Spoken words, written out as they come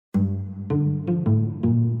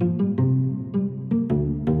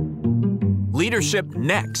Leadership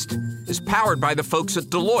Next is powered by the folks at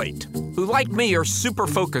Deloitte, who, like me, are super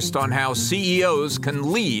focused on how CEOs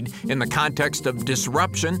can lead in the context of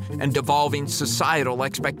disruption and devolving societal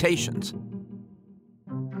expectations.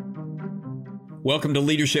 Welcome to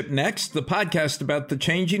Leadership Next, the podcast about the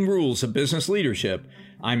changing rules of business leadership.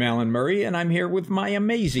 I'm Alan Murray, and I'm here with my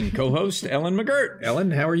amazing co-host, Ellen McGirt.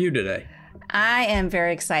 Ellen, how are you today? I am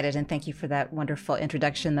very excited, and thank you for that wonderful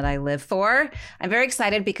introduction that I live for. I'm very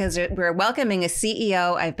excited because we're welcoming a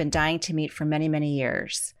CEO I've been dying to meet for many, many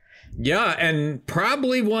years. Yeah, and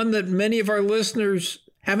probably one that many of our listeners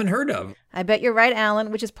haven't heard of. I bet you're right,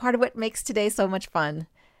 Alan, which is part of what makes today so much fun.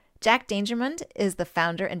 Jack Dangermond is the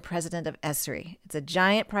founder and president of Esri. It's a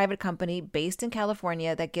giant private company based in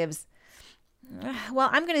California that gives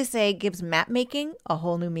map making a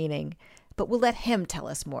whole new meaning. But we'll let him tell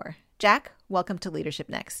us more. Jack, welcome to Leadership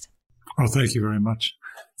Next. Oh, thank you very much.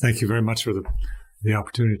 Thank you very much for the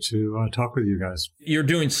opportunity to talk with you guys. You're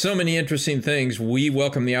doing so many interesting things. We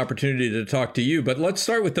welcome the opportunity to talk to you. But let's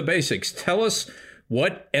start with the basics. Tell us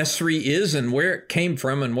what Esri is and where it came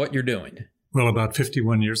from and what you're doing. Well, about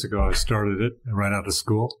 51 years ago, I started it right out of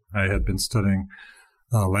school. I had been studying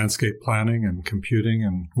landscape planning and computing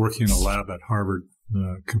and working in a lab at Harvard,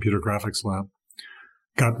 the computer graphics lab.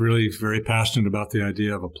 Got really very passionate about the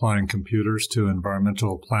idea of applying computers to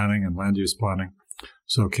environmental planning and land use planning.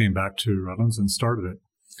 So came back to Redlands and started it.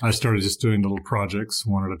 I started just doing little projects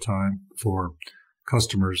one at a time for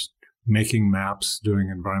customers, making maps, doing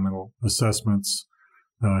environmental assessments,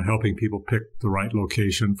 helping people pick the right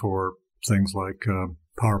location for things like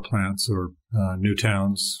power plants or new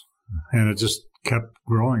towns. And it just kept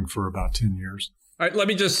growing for about 10 years. All right, let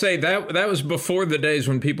me just say that was before the days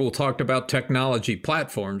when people talked about technology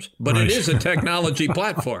platforms, but right. It is a technology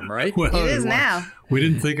platform, right? Well, it is now. We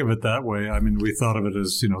didn't think of it that way. I mean, we thought of it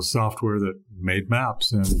as, software that made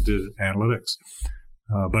maps and did analytics.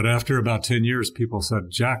 But after about 10 years, people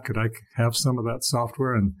said, Jack, could I have some of that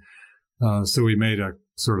software? And so we made a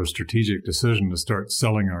sort of strategic decision to start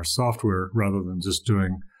selling our software rather than just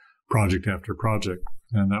doing project after project.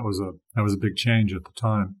 And that was a big change at the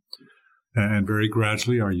time. And very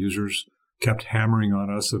gradually, our users kept hammering on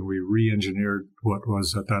us, and we re-engineered what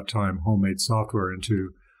was at that time homemade software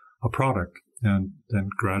into a product, and then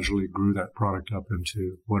gradually grew that product up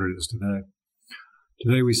into what it is today.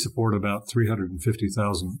 Today, we support about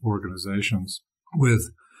 350,000 organizations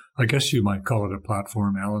with, I guess you might call it a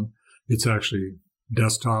platform, Alan. It's actually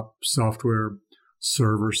desktop software,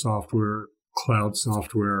 server software, cloud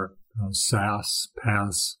software, SaaS,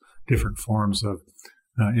 PaaS, different forms of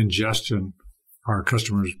ingestion. Our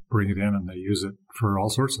customers bring it in and they use it for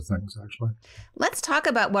all sorts of things, actually. Let's talk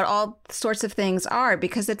about what all sorts of things are,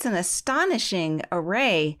 because it's an astonishing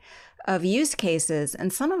array of use cases,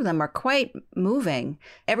 and some of them are quite moving.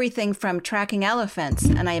 Everything from tracking elephants,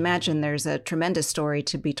 and I imagine there's a tremendous story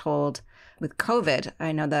to be told with COVID.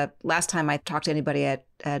 I know the last time I talked to anybody at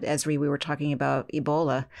Esri, we were talking about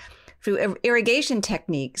Ebola. Through irrigation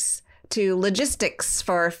techniques, to logistics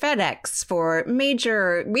for FedEx, for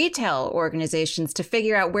major retail organizations to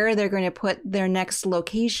figure out where they're going to put their next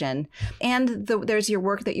location. And there's your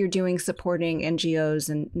work that you're doing supporting NGOs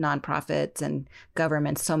and nonprofits and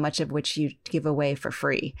governments, so much of which you give away for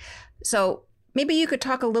free. So maybe you could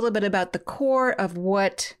talk a little bit about the core of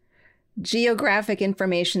what geographic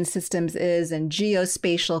information systems is and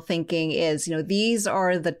geospatial thinking is. These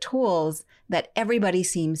are the tools that everybody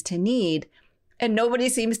seems to need. And nobody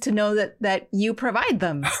seems to know that you provide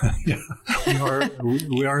them. Yeah,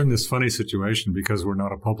 we are in this funny situation because we're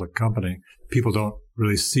not a public company. People don't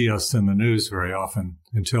really see us in the news very often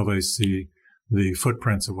until they see the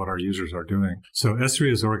footprints of what our users are doing. So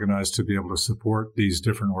Esri is organized to be able to support these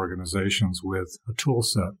different organizations with a tool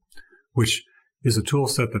set, which is a tool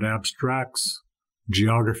set that abstracts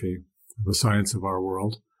geography, the science of our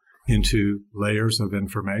world, into layers of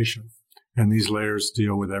information. And these layers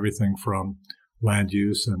deal with everything from land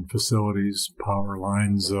use and facilities, power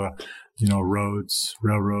lines, roads,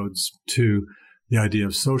 railroads, to the idea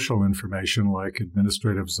of social information like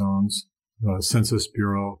administrative zones, Census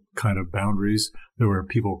Bureau kind of boundaries where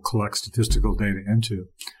people collect statistical data into.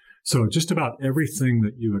 So just about everything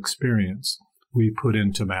that you experience, we put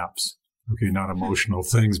into maps. Okay, not emotional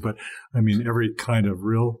things, but I mean every kind of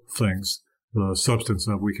real things, the substance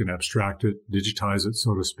of, we can abstract it, digitize it,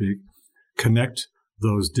 so to speak, connect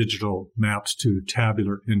those digital maps to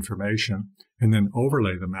tabular information, and then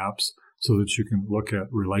overlay the maps so that you can look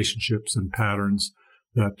at relationships and patterns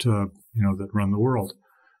that, that run the world.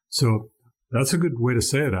 So that's a good way to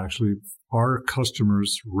say it, actually. Our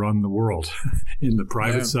customers run the world in the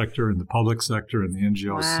private sector, in the public sector, in the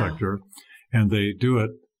NGO sector, and they do it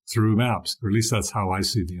through maps. Or at least that's how I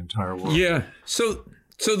see the entire world. Yeah. So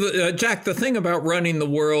Jack, the thing about running the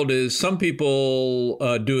world is some people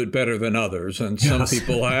do it better than others, and some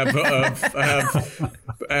people have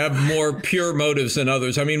more pure motives than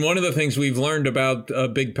others. I mean, one of the things we've learned about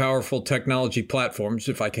big, powerful technology platforms,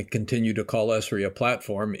 if I can continue to call Esri a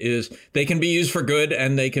platform, is they can be used for good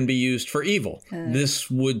and they can be used for evil.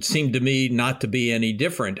 This would seem to me not to be any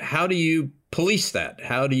different. How do you police that?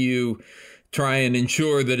 How do you try and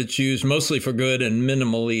ensure that it's used mostly for good and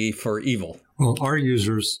minimally for evil? Well, our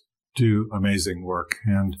users do amazing work,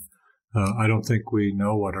 and I don't think we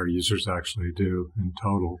know what our users actually do in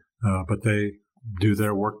total, but they do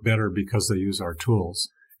their work better because they use our tools.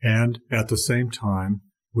 And at the same time,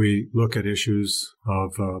 we look at issues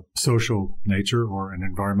of social nature or an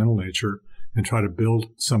environmental nature and try to build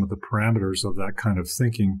some of the parameters of that kind of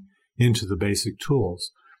thinking into the basic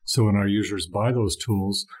tools. So when our users buy those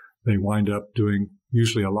tools, they wind up doing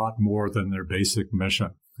usually a lot more than their basic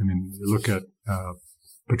mission. I mean, you look at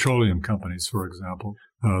petroleum companies, for example.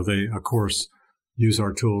 They, of course, use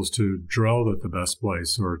our tools to drill at the best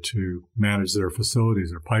place or to manage their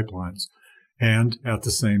facilities or pipelines. And at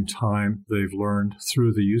the same time, they've learned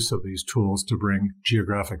through the use of these tools to bring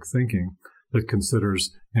geographic thinking that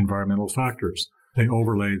considers environmental factors. They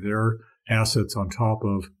overlay their assets on top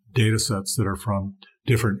of data sets that are from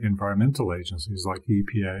different environmental agencies like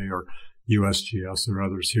EPA or USGS or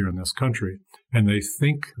others here in this country, and they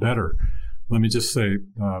think better. Let me just say,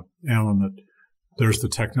 Alan, that there's the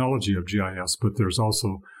technology of GIS, but there's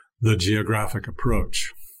also the geographic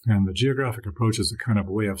approach. And the geographic approach is a kind of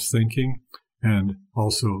way of thinking and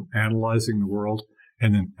also analyzing the world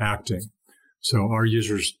and then acting. So our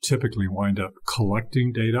users typically wind up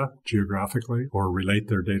collecting data geographically or relate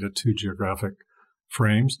their data to geographic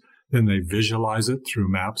frames. Then they visualize it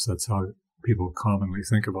through maps. That's how people commonly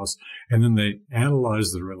think of us. And then they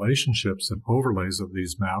analyze the relationships and overlays of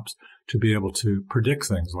these maps to be able to predict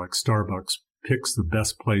things like Starbucks picks the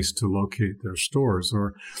best place to locate their stores,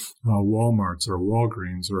 or Walmart's or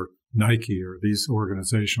Walgreens or Nike or these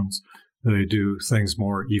organizations. They do things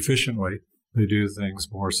more efficiently. They do things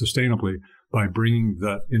more sustainably by bringing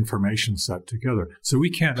that information set together. So we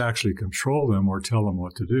can't actually control them or tell them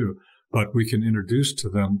what to do, but we can introduce to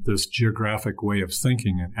them this geographic way of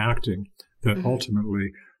thinking and acting that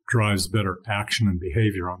ultimately drives better action and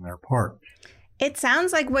behavior on their part. It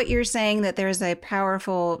sounds like what you're saying, that there's a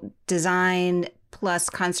powerful design plus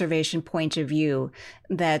conservation point of view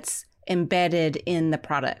that's embedded in the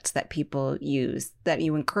products that people use, that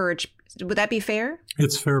you encourage. Would that be fair?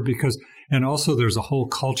 It's fair because, and also there's a whole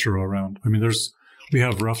culture around. I mean, we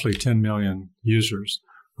have roughly 10 million users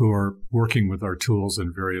who are working with our tools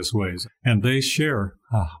in various ways, and they share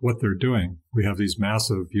what they're doing. We have these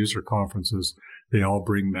massive user conferences. They all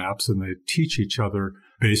bring maps and they teach each other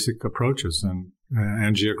basic approaches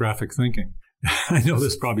and geographic thinking. I know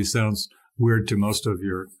this probably sounds weird to most of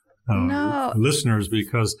your listeners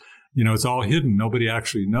because, you know, it's all hidden. Nobody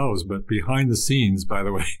actually knows. But behind the scenes, by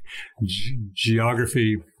the way,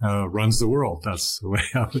 geography runs the world. That's the way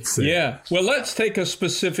I would say. Yeah. Well, let's take a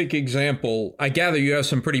specific example. I gather you have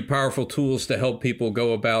some pretty powerful tools to help people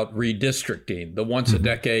go about redistricting, the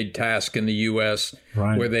once-a-decade task in the U.S.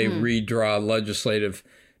 where they redraw legislative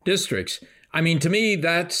districts. I mean, to me,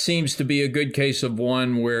 that seems to be a good case of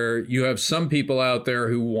one where you have some people out there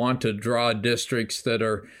who want to draw districts that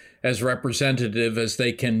are as representative as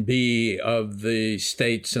they can be of the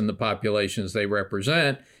states and the populations they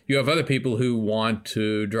represent. You have other people who want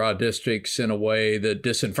to draw districts in a way that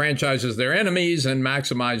disenfranchises their enemies and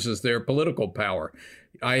maximizes their political power.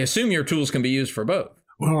 I assume your tools can be used for both.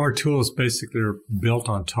 Well, our tools basically are built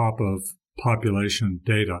on top of population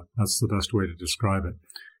data. That's the best way to describe it.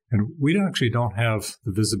 And we actually don't have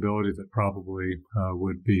the visibility that probably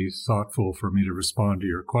would be thoughtful for me to respond to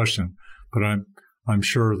your question. But I'm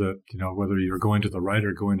sure that, you know, whether you're going to the right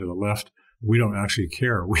or going to the left, we don't actually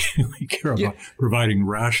care. We care about providing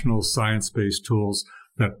rational science-based tools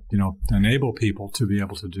that, you know, enable people to be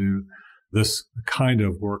able to do this kind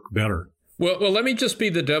of work better. Well, let me just be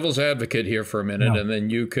the devil's advocate here for a minute, and then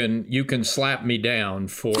you can slap me down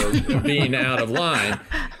for being out of line.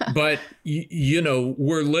 But, you know,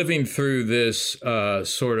 we're living through this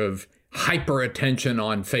sort of hyper attention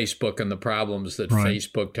on Facebook and the problems that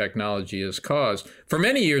Facebook technology has caused. For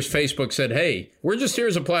many years, Facebook said, hey, we're just here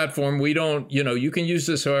as a platform. We don't, you know, you can use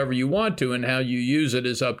this however you want to, and how you use it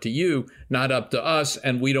is up to you, not up to us.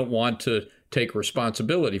 And we don't want to take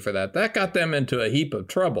responsibility for that. That got them into a heap of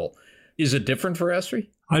trouble. Is it different for Esri?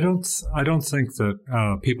 I don't think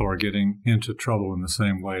that people are getting into trouble in the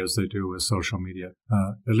same way as they do with social media.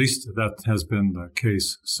 At least that has been the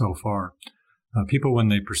case so far. People, when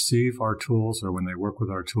they perceive our tools or when they work with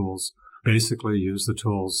our tools, basically use the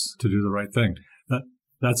tools to do the right thing.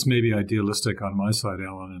 That's maybe idealistic on my side,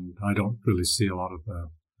 Alan, and I don't really see a lot of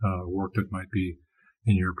work that might be,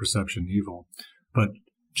 in your perception, evil. But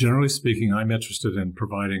generally speaking, I'm interested in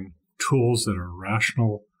providing tools that are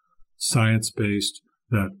rational, science-based,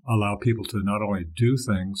 that allow people to not only do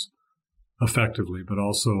things effectively, but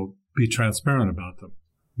also be transparent about them.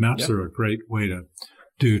 Maps are a great way to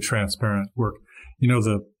do transparent work. You know,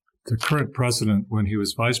 the current president, when he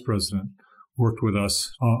was vice president, worked with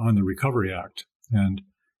us on the Recovery Act. And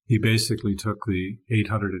he basically took the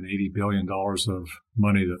 $880 billion of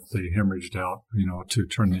money that they hemorrhaged out, to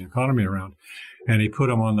turn the economy around, and he put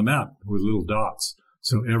them on the map with little dots.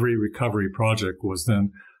 So every recovery project was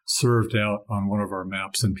then served out on one of our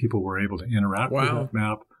maps, and people were able to interact with that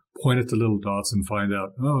map, point at the little dots, and find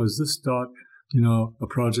out, oh, is this dot, a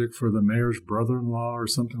project for the mayor's brother-in-law or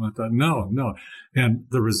something like that? No. And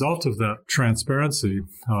the result of that transparency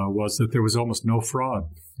was that there was almost no fraud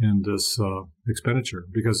in this expenditure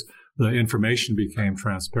because the information became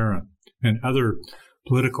transparent. And other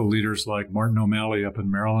political leaders like Martin O'Malley up in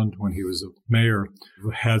Maryland, when he was a mayor,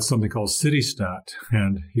 had something called CityStat,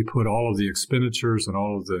 and he put all of the expenditures and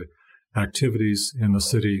all of the activities in the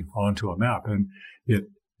city onto a map. And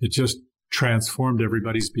it just transformed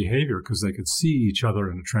everybody's behavior because they could see each other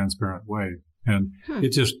in a transparent way. And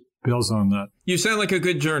it just builds on that. You sound like a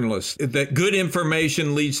good journalist, that good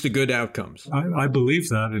information leads to good outcomes. I believe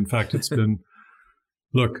that. In fact, it's been,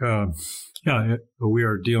 look, we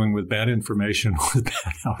are dealing with bad information with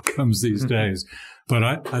bad outcomes these days. But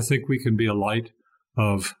I think we can be a light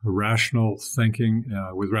of rational thinking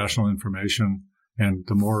with rational information. And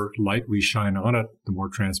the more light we shine on it, the more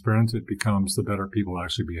transparent it becomes, the better people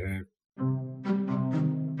actually behave.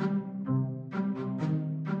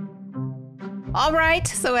 All right,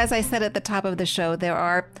 so as I said at the top of the show, there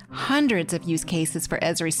are hundreds of use cases for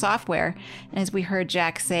Esri software. And as we heard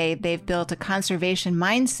Jack say, they've built a conservation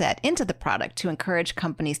mindset into the product to encourage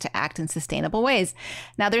companies to act in sustainable ways.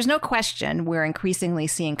 Now, there's no question we're increasingly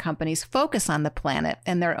seeing companies focus on the planet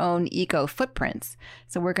and their own eco footprints.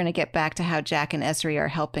 So we're going to get back to how Jack and Esri are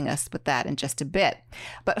helping us with that in just a bit.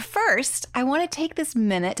 But first, I want to take this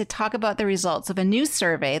minute to talk about the results of a new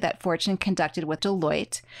survey that Fortune conducted with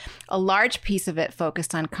Deloitte. A large piece of it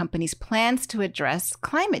focused on companies' plans to address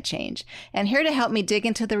climate change. And here to help me dig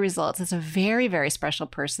into the results is a very, very special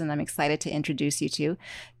person I'm excited to introduce you to,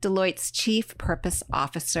 Deloitte's Chief Purpose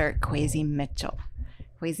Officer, Kwesi Mitchell.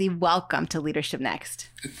 Kwesi, welcome to Leadership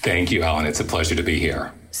Next. Thank you, Ellen. It's a pleasure to be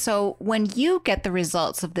here. So when you get the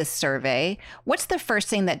results of this survey, what's the first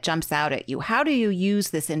thing that jumps out at you? How do you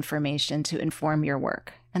use this information to inform your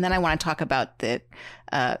work? And then I want to talk about the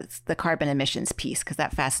carbon emissions piece, because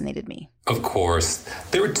that fascinated me. Of course.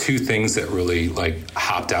 There were two things that really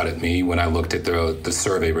hopped out at me when I looked at the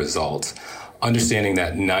survey results. Understanding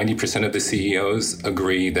that 90% of the CEOs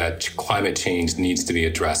agree that climate change needs to be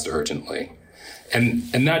addressed urgently.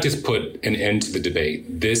 And not just put an end to the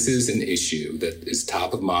debate. This is an issue that is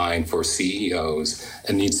top of mind for CEOs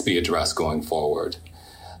and needs to be addressed going forward.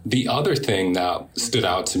 The other thing that stood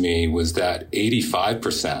out to me was that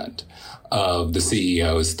 85% of the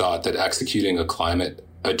CEOs thought that executing a climate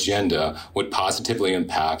agenda would positively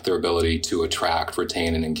impact their ability to attract,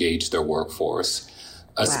 retain, and engage their workforce.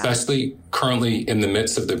 Wow. Especially currently in the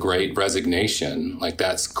midst of the Great Resignation,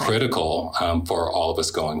 that's critical for all of us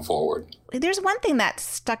going forward. There's one thing that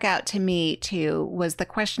stuck out to me, too, was the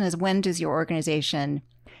question is, when does your organization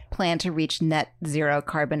plan to reach net zero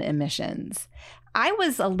carbon emissions? I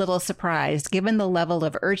was a little surprised, given the level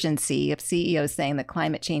of urgency of CEOs saying that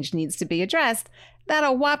climate change needs to be addressed, that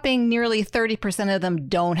a whopping nearly 30% of them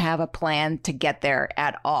don't have a plan to get there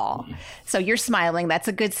at all. So you're smiling. That's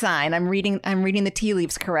a good sign. I'm reading the tea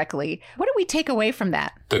leaves correctly. What do we take away from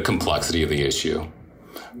that? The complexity of the issue.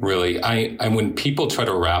 Really, when people try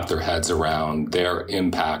to wrap their heads around their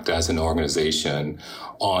impact as an organization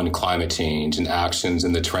on climate change and actions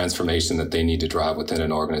and the transformation that they need to drive within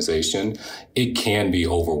an organization, it can be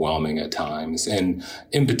overwhelming at times. And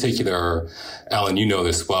in particular, Alan, you know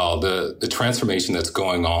this well, the transformation that's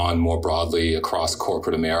going on more broadly across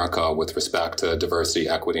corporate America with respect to diversity,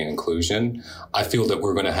 equity, and inclusion, I feel that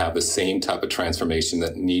we're going to have the same type of transformation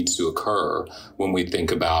that needs to occur when we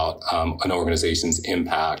think about an organization's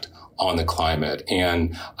impact on the climate.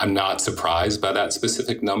 And I'm not surprised by that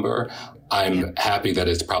specific number. I'm happy that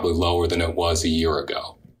it's probably lower than it was a year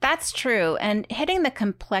ago. That's true. And hitting the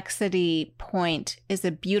complexity point is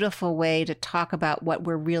a beautiful way to talk about what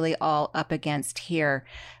we're really all up against here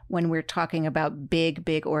when we're talking about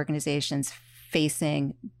big organizations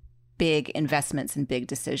facing big investments and big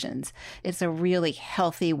decisions. It's a really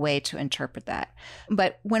healthy way to interpret that.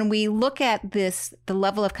 But when we look at this, the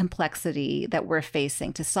level of complexity that we're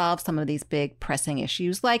facing to solve some of these big pressing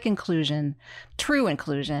issues like inclusion, true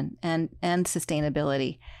inclusion, and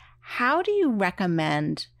sustainability, how do you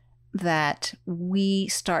recommend that we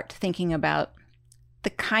start thinking about the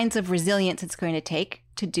kinds of resilience it's going to take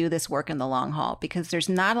to do this work in the long haul? Because there's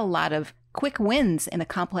not a lot of quick wins in a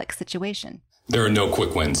complex situation. There are no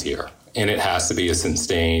quick wins here, and it has to be a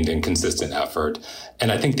sustained and consistent effort. And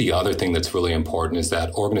I think the other thing that's really important is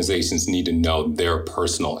that organizations need to know their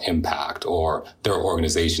personal impact, or their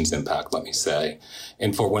organization's impact, let me say.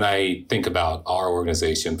 And for when I think about our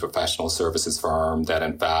organization, professional services firm that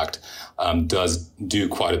in fact does do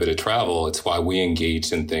quite a bit of travel, it's why we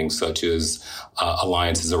engage in things such as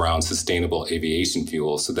alliances around sustainable aviation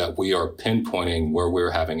fuel, so that we are pinpointing where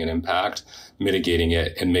we're having an impact, mitigating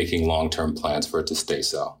it, and making long-term plans for it to stay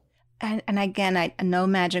so. And again, no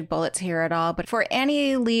magic bullets here at all, but for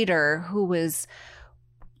any leader who is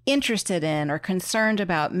interested in or concerned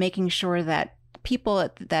about making sure that people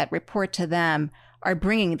that report to them are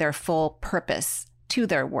bringing their full purpose to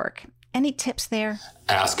their work, any tips there?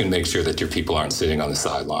 Ask and make sure that your people aren't sitting on the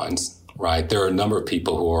sidelines, right? There are a number of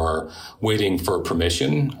people who are waiting for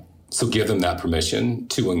permission. So give them that permission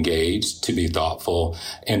to engage, to be thoughtful,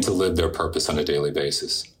 and to live their purpose on a daily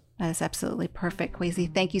basis. That is absolutely perfect,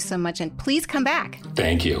 Kwesi. Thank you so much. And please come back.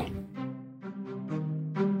 Thank you.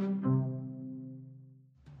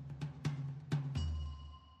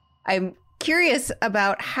 I'm curious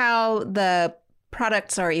about how the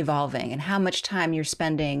products are evolving and how much time you're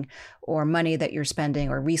spending or money that you're spending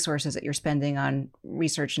or resources that you're spending on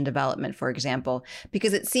research and development, for example,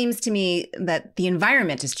 because it seems to me that the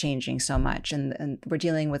environment is changing so much and we're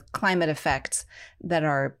dealing with climate effects that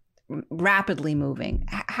are rapidly moving.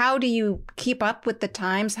 How do you keep up with the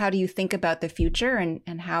times? How do you think about the future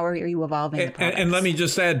and how are you evolving the products? And let me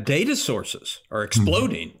just add, data sources are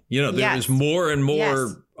exploding. Mm-hmm. You know, there is more and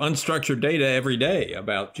more unstructured data every day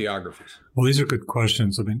about geographies. Well, these are good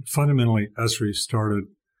questions. I mean, fundamentally, Esri started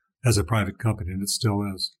as a private company, and it still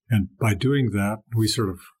is. And by doing that, we sort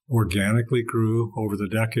of organically grew over the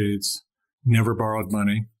decades, never borrowed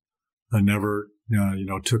money, never,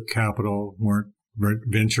 took capital, weren't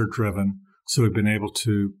venture driven. So we've been able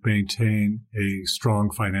to maintain a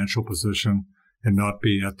strong financial position and not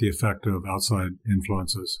be at the effect of outside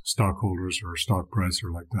influences, stockholders or stock price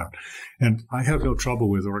or like that. And I have no trouble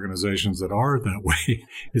with organizations that are that way.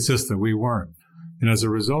 It's just that we weren't. And as a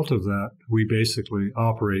result of that, we basically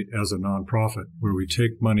operate as a nonprofit where we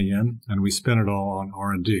take money in and we spend it all on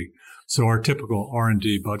R&D. So our typical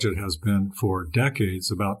R&D budget has been for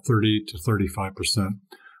decades about 30 to 35%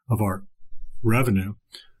 of our revenue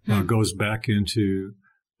goes back into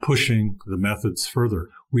pushing the methods further.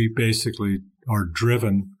 We basically are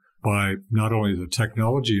driven by not only the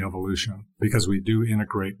technology evolution, because we do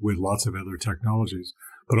integrate with lots of other technologies,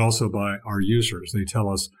 but also by our users. They tell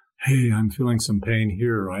us, hey, I'm feeling some pain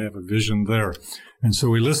here. I have a vision there. And so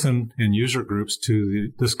we listen in user groups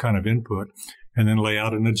to this kind of input and then lay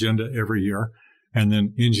out an agenda every year and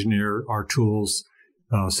then engineer our tools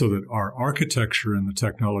so that our architecture and the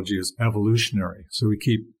technology is evolutionary. So we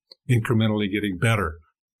keep incrementally getting better.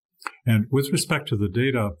 And with respect to the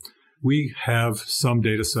data, we have some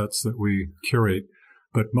data sets that we curate,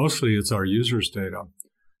 but mostly it's our users' data.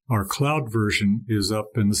 Our cloud version is up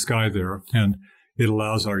in the sky there, and it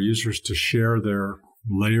allows our users to share their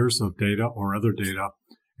layers of data or other data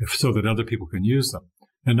so that other people can use them.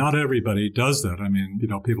 And not everybody does that. I mean,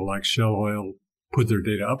 people like Shell Oil put their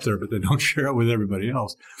data up there, but they don't share it with everybody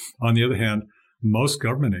else. On the other hand, most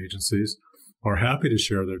government agencies are happy to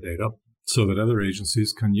share their data so that other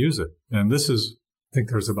agencies can use it. And this is, I think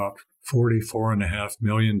there's about 44.5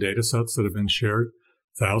 million data sets that have been shared.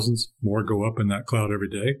 Thousands more go up in that cloud every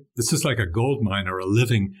day. It's just like a gold mine or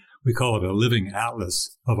we call it a living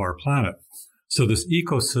atlas of our planet. So this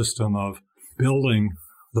ecosystem of building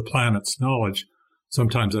the planet's knowledge,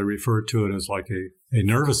 sometimes I refer to it as like a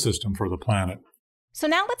nervous system for the planet. So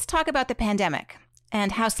now let's talk about the pandemic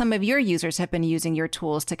and how some of your users have been using your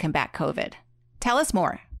tools to combat COVID. Tell us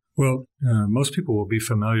more. Well, most people will be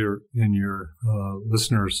familiar in your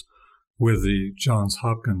listeners with the Johns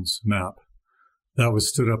Hopkins map. That was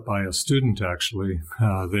stood up by a student, actually,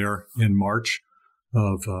 there in March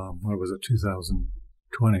of,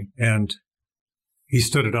 2020. And he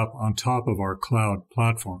stood it up on top of our cloud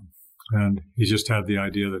platform. And he just had the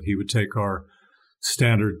idea that he would take our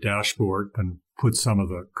standard dashboard and put some of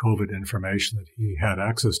the COVID information that he had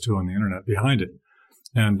access to on the internet behind it.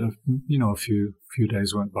 And, a few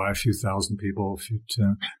days went by, a few thousand people,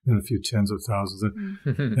 a few tens of thousands.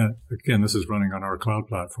 And again, this is running on our cloud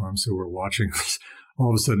platform. So we're watching this. All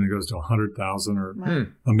of a sudden it goes to 100,000 or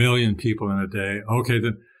a million people in a day. Okay,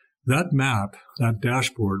 then that map, that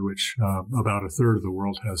dashboard, which about a third of the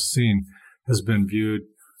world has seen, has been viewed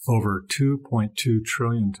over 2.2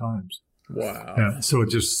 trillion times. Wow. So it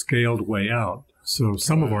just scaled way out. So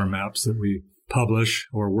some of our maps that we publish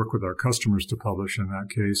or work with our customers to publish in that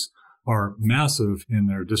case are massive in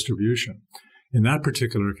their distribution. In that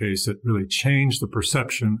particular case, it really changed the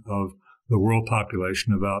perception of the world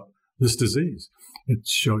population about this disease. It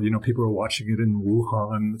showed, people are watching it in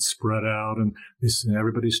Wuhan, it's spread out, and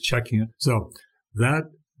everybody's checking it. So that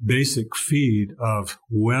basic feed of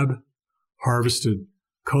web harvested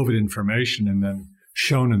COVID information and then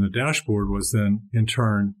shown in the dashboard was then in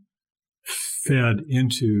turn fed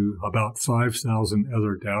into about 5,000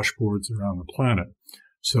 other dashboards around the planet.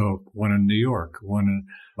 So one in New York, one in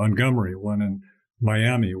Montgomery, one in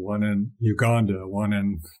Miami, one in Uganda, one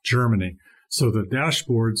in Germany. So the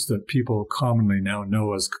dashboards that people commonly now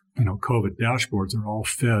know as, COVID dashboards are all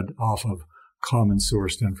fed off of common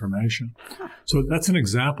sourced information. So that's an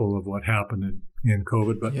example of what happened in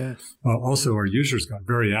COVID. But also our users got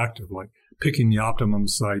very active, like picking the optimum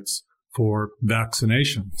sites for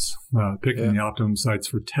vaccinations, picking the optimum sites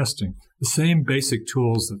for testing. The same basic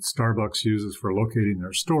tools that Starbucks uses for locating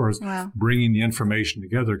their stores, bringing the information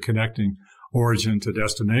together, connecting origin to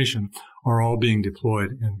destination, are all being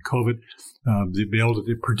deployed in COVID to be able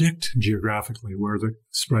to predict geographically where the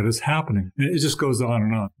spread is happening. It just goes on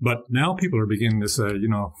and on. But now people are beginning to say,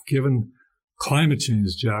 given climate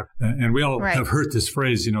change, Jack, and we all have heard this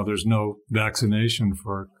phrase, there's no vaccination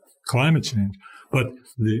for climate change. But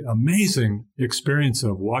the amazing experience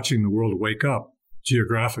of watching the world wake up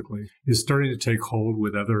geographically is starting to take hold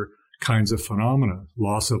with other kinds of phenomena,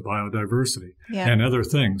 loss of biodiversity and other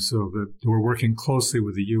things. So that we're working closely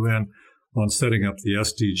with the UN on setting up the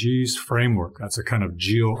SDGs framework. That's a kind of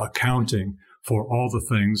geo-accounting for all the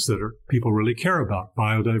things that people really care about: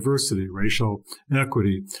 biodiversity, racial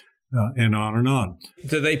equity, and on and on.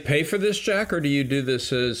 Do they pay for this, Jack, or do you do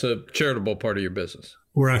this as a charitable part of your business?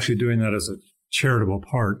 We're actually doing that as a charitable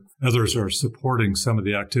part. Others are supporting some of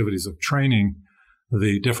the activities of training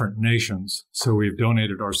the different nations. So we've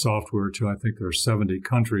donated our software to, I think there are 70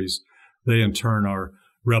 countries. They in turn are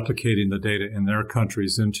replicating the data in their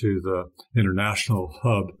countries into the international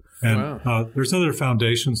hub. And there's other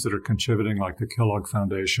foundations that are contributing, like the Kellogg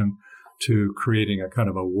Foundation, to creating a kind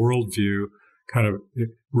of a worldview, kind of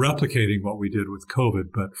replicating what we did with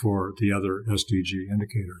COVID, but for the other SDG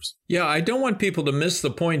indicators. Yeah, I don't want people to miss the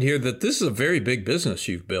point here that this is a very big business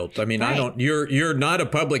you've built. I mean, you're not a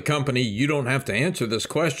public company. You don't have to answer this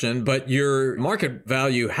question, but your market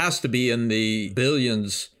value has to be in the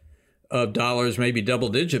billions of dollars, maybe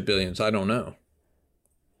double-digit billions. I don't know.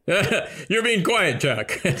 You're being quiet,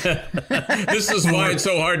 Jack. This is why it's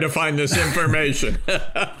so hard to find this information.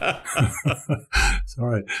 It's all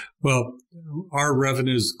right. Well, our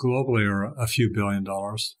revenues globally are a few $1 billion.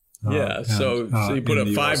 So you put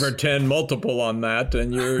a 5 or 10 multiple on that,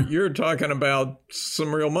 and you're talking about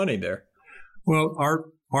some real money there. Well,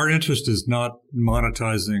 our interest is not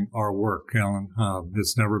monetizing our work, Alan.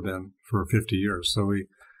 It's never been for 50 years. So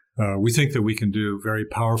we think that we can do very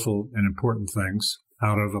powerful and important things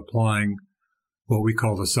out of applying what we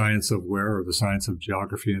call the science of where, or the science of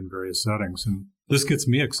geography in various settings. And this gets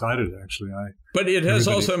me excited, actually. But it has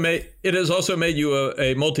also made you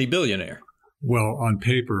a multi-billionaire. Well, on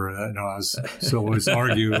paper, I always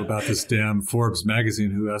argue about this damn Forbes magazine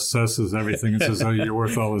who assesses everything and says, "Oh, you're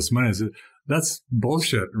worth all this money." I said, that's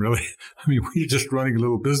bullshit, really. I mean, we're just running a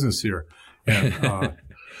little business here. And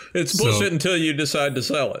it's bullshit until you decide to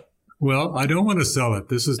sell it. Well, I don't want to sell it.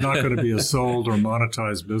 This is not going to be a sold or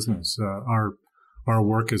monetized business. Our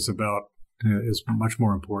work is much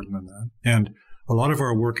more important than that. And a lot of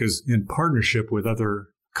our work is in partnership with other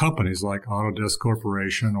companies like Autodesk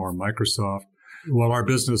Corporation or Microsoft. While our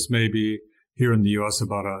business may be here in the U.S.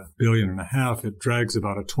 about $1.5 billion, it drags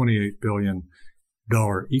about a $28 billion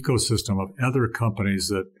ecosystem of other companies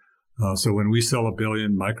that, so when we sell $1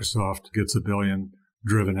 billion, Microsoft gets $1 billion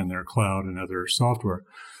driven in their cloud and other software.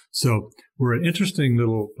 So we're an interesting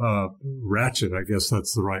little ratchet, I guess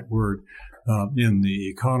that's the right word, in the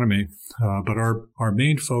economy. But our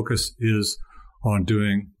main focus is on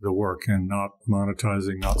doing the work and not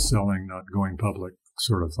monetizing, not selling, not going public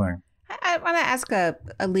sort of thing. I want to ask a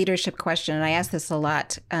leadership question, and I ask this a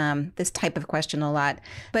lot, this type of question a lot.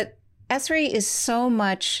 But Esri is so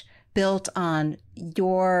much built on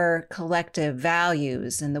your collective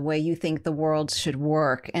values and the way you think the world should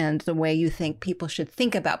work and the way you think people should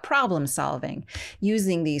think about problem solving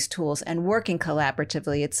using these tools and working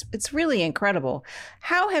collaboratively. It's really incredible.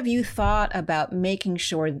 How have you thought about making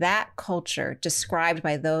sure that culture described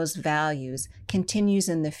by those values continues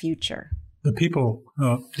in the future? The people,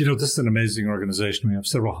 this is an amazing organization. We have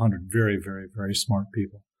several hundred very, very, very smart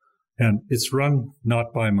people. And it's run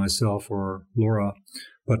not by myself or Laura,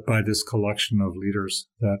 but by this collection of leaders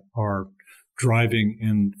that are driving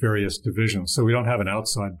in various divisions. So we don't have an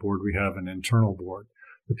outside board. We have an internal board.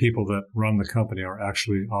 The people that run the company are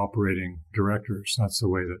actually operating directors. That's the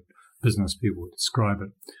way that business people would describe it.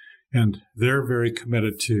 And they're very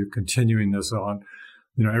committed to continuing this on.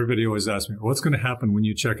 Everybody always asks me, what's going to happen when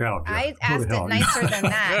you check out? I asked it nicer than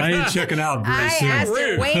that. I ain't checking out very soon. I asked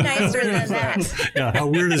it way nicer than that. Yeah, how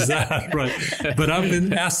weird is that? Right. But I've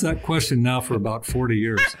been asked that question now for about 40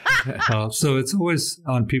 years. So it's always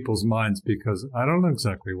on people's minds because I don't know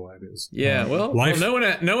exactly why it is. Yeah, well,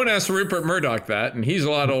 no one asked Rupert Murdoch that, and he's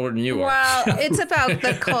a lot older than you are. Well, it's about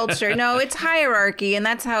the culture. No, it's hierarchy, and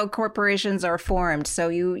that's how corporations are formed.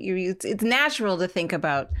 So it's natural to think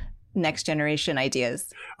about next generation ideas.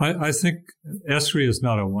 I think Esri is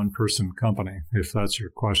not a one-person company, if that's your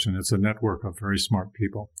question. It's a network of very smart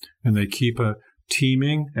people, and they keep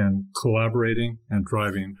teaming and collaborating and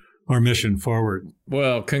driving our mission forward.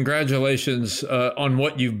 Well, congratulations on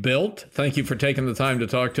what you've built. Thank you for taking the time to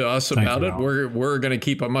talk to us about it. We're going to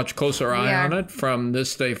keep a much closer eye on it from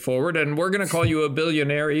this day forward, and we're going to call you a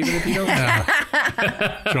billionaire even if you don't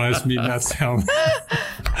know. Drives me nuts.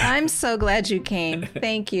 I'm so glad you came.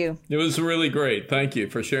 Thank you. It was really great. Thank you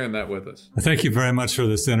for sharing that with us. Thank you very much for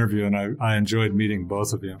this interview, and I enjoyed meeting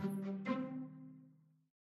both of you.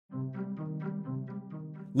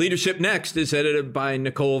 Leadership Next is edited by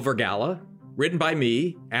Nicole Vergala, written by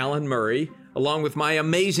me, Alan Murray, along with my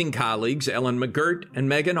amazing colleagues Ellen McGirt and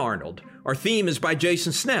Megan Arnold. Our theme is by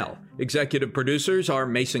Jason Snell. Executive producers are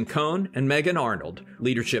Mason Cohn and Megan Arnold.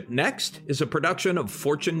 Leadership Next is a production of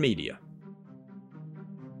Fortune Media.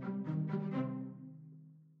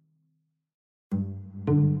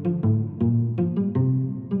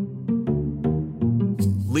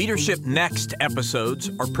 Leadership Next episodes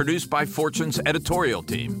are produced by Fortune's editorial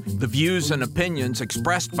team. The views and opinions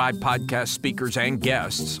expressed by podcast speakers and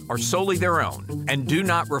guests are solely their own and do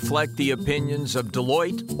not reflect the opinions of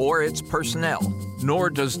Deloitte or its personnel. Nor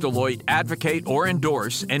does Deloitte advocate or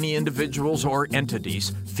endorse any individuals or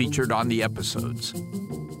entities featured on the episodes.